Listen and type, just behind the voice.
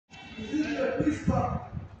Do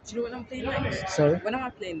you know when I'm playing next? Sorry. When am I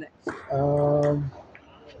playing next? Um,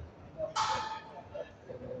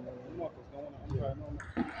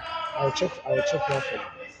 I'll check. I'll check that for you.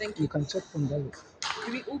 Thank You you. can check from that list.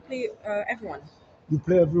 Do we all play everyone? You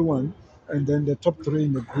play everyone, and then the top three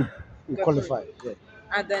in the group will Go through. qualify. Yeah.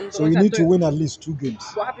 And then the So ones you that need to don't. win at least 2 games.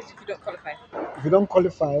 What happens if you don't qualify? If you don't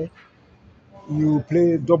qualify, you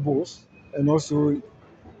play doubles, and also,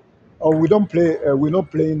 or we don't play. We're not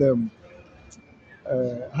playing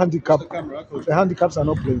handicap. The handicaps are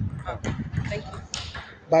not playing, Okay. Thank you.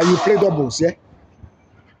 but you play doubles. Yeah.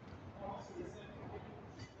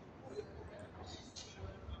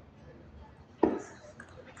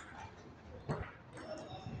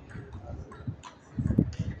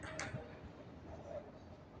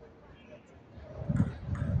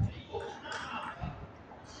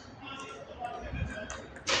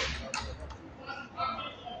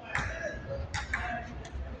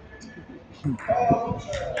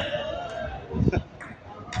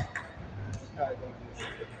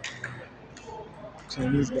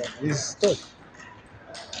 Chinese guy. He's tough.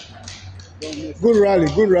 Good rally.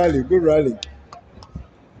 Good rally. Good rally.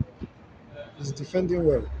 He's defending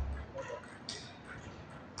well.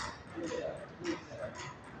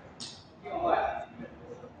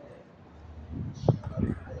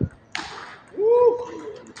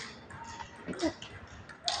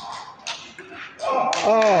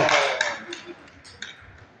 Oh,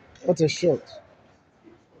 what a shot!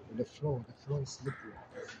 The floor is slippery.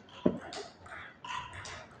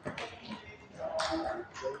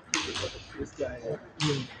 Yeah. Yeah.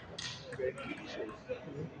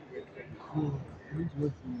 I need to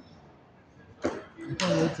wait for you. I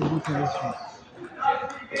can't wait to look at this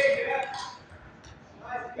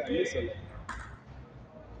one.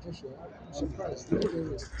 Joshua, I'm surprised. Maybe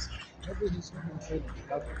he's not in training.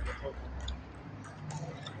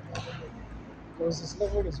 Because his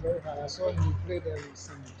level is very high. I saw him play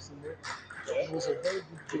some it was a very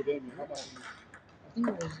good game. I think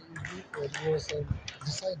it was a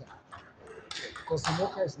decider. Because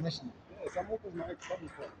Samoka is national.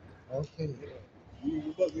 Okay.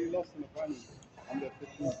 Mm.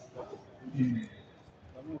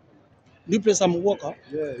 Do you play some Walker?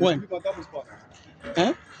 When?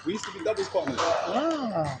 Huh?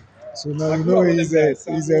 Ah. So now you know he's a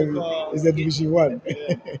Division One.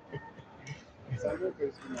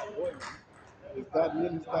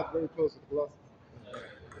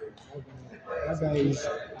 That guy is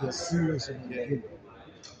the serious in the game.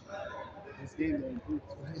 He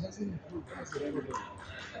hasn't improved. That's the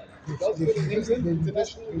problem. They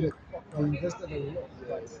invested a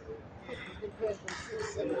lot.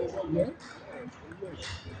 Yeah.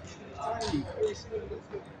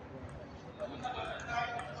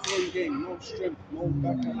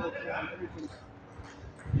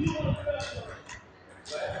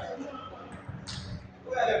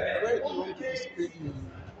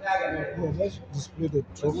 Yeah, let's display the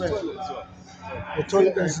trophy. The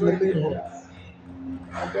toilet is in the main hall.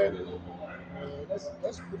 And then let's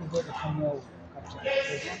put it where the camera will capture.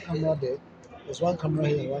 There's one camera there. There's one camera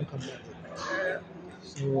here, one camera there.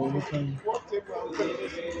 So we can. No.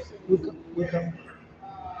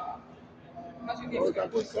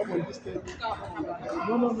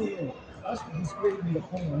 Let's display it in the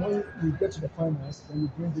corner. When we get to the finals, then we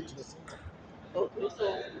bring it to the center.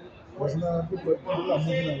 Because now people are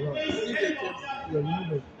moving around. Yeah, we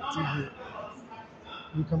need a TV.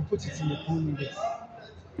 We can put it in the corner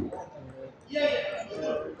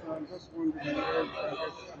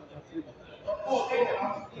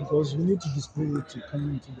because we need to display it to come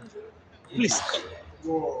into the. Please,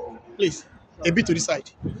 please, a bit to the side.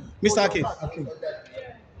 Mr. Ake. Okay.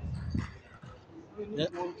 Yeah.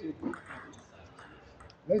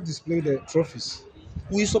 Let's display the trophies.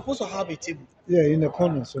 We're supposed to have a table. Yeah, in the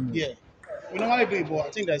corner somewhere. Yeah. We normally do it, but I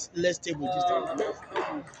think there's less table this time.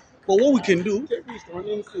 But what we can do,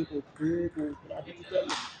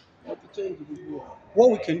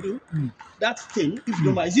 that thing, if you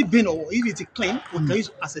don't mind, is it bin or if it's clean, we can use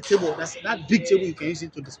it as a table. That's that big table you can use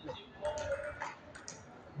it to display.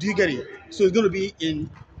 Do you get it? So it's going to be in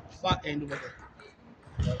far end over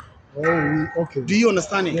there. Oh, okay. Do you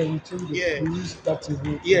understand it? Yeah, we change it. Yeah. We use that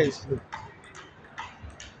table. Yes.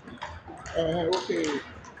 Okay.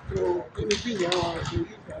 So,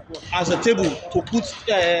 As a table to put,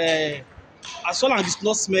 as long as it's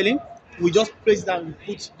not smelling, we just place that and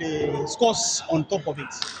put the scores on top of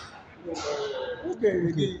it.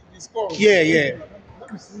 Okay. The scores. Yeah.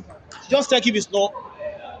 Just check if it's not.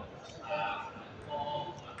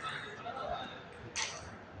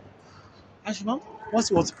 Ashman, what's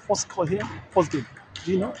your first score here? First game.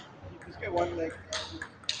 Do you know?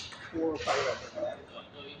 4 or 5.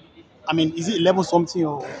 I mean, is it 11 something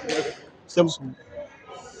or 7 something?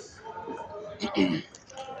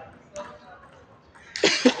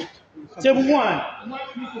 Table one.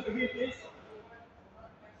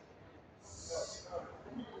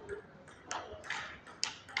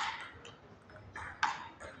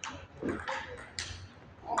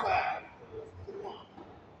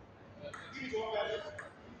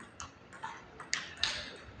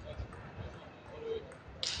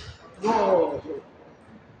 No.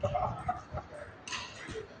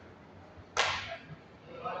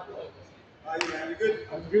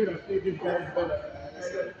 I'm good. I think this guy is better.